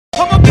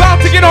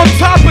to get on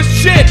top of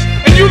shit,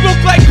 and you look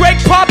like Greg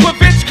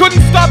Popovich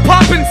couldn't stop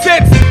popping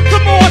zits.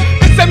 Come on,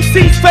 this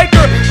MC's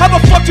faker. How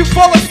the fuck you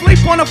fall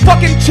asleep on a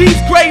fucking cheese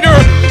grater?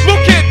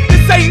 Look it,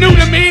 this ain't new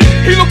to me.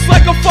 He looks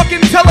like a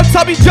fucking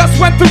Teletubby just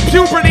went through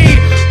puberty.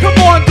 Come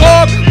on,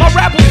 dog, my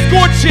rap will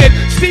scorch shit.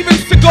 Steven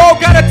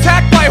Seagal got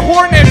attacked by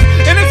hornets,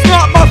 and it's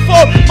not my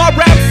fault. My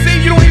rap,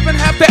 see, you don't even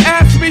have to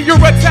ask me. You're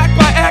attacked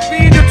by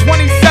acne and you're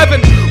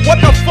 27.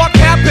 What the fuck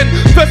happened?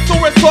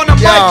 Thesaurus on a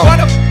mic.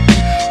 What a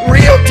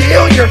real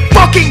deal, you're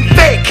fucking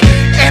fake.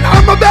 And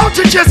I'm about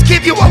to just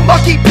give you a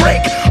lucky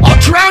break. I'll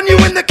drown you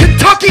in the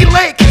Kentucky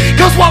lake.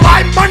 Cause while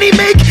I money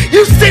make,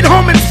 you sit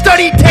home and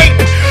study tape.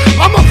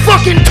 I'm a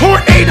fucking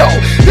tornado.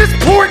 This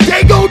poor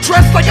dago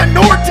dressed like a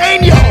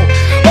Norteño.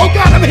 Oh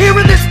god, I'm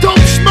hearing this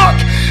dope schmuck.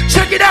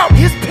 Check it out,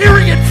 his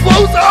period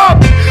flows up.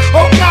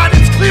 Oh god,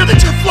 it's clear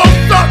that your flow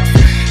sucks.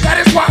 That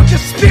is why I'm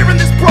just spearing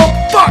this broke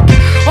fuck.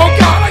 Oh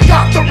god, I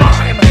got the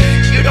rhyme.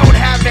 You don't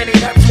have any,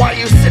 that's why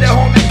you sit at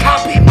home and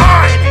copy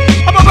mine.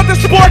 I'm about to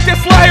sport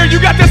this liar.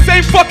 You got the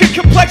same fucking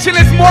complexion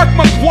as Mark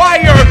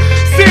McGuire.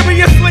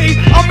 Seriously,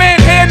 I'll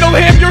manhandle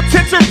him. Your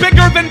tits are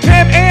bigger than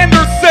Pam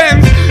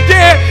Anderson's.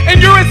 Yeah, and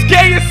you're as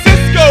gay as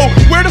Cisco.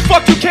 Where the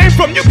fuck you came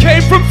from? You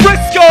came from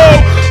Frisco.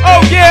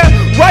 Oh yeah,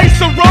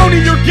 Rice-A-Roni,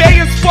 you're gay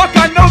as fuck.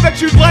 I know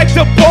that you'd like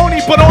to bony,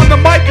 but on the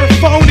mic you're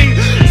phony.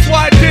 So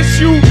I dish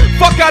you.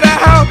 Fuck out of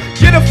how?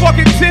 Get a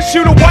fucking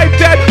tissue to wipe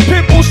that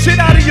pimple shit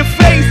out of your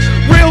face.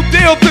 Real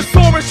deal,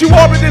 Thesaurus, you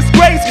are a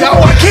disgrace. No,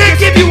 I can't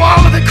give you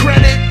all of the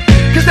credit,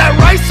 cause that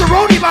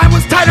Rice-A-Roni line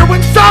was tighter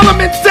when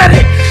Solomon said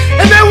it.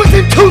 And that was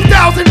in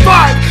 2005.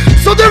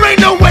 So there ain't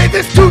no way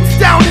this dude's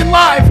down in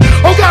live.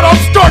 Oh god,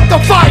 I'll start the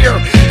fire.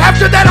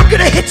 After that I'm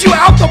gonna hit you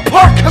out the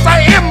park, cause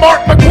I am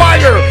Mark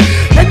McGuire.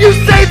 And you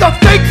say the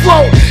fake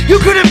flow,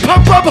 you couldn't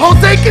pump up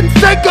Jose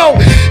Canseco.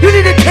 You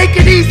need to take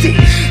it easy.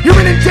 You're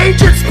an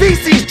endangered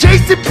species,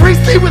 Jason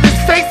Priestley with his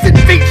face in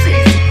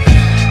feces.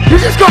 You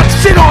just got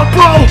shit on,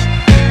 bro.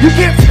 You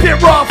can't spit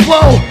raw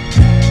flow.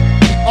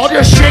 I'll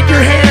just shake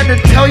your hand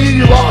and tell you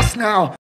you lost now.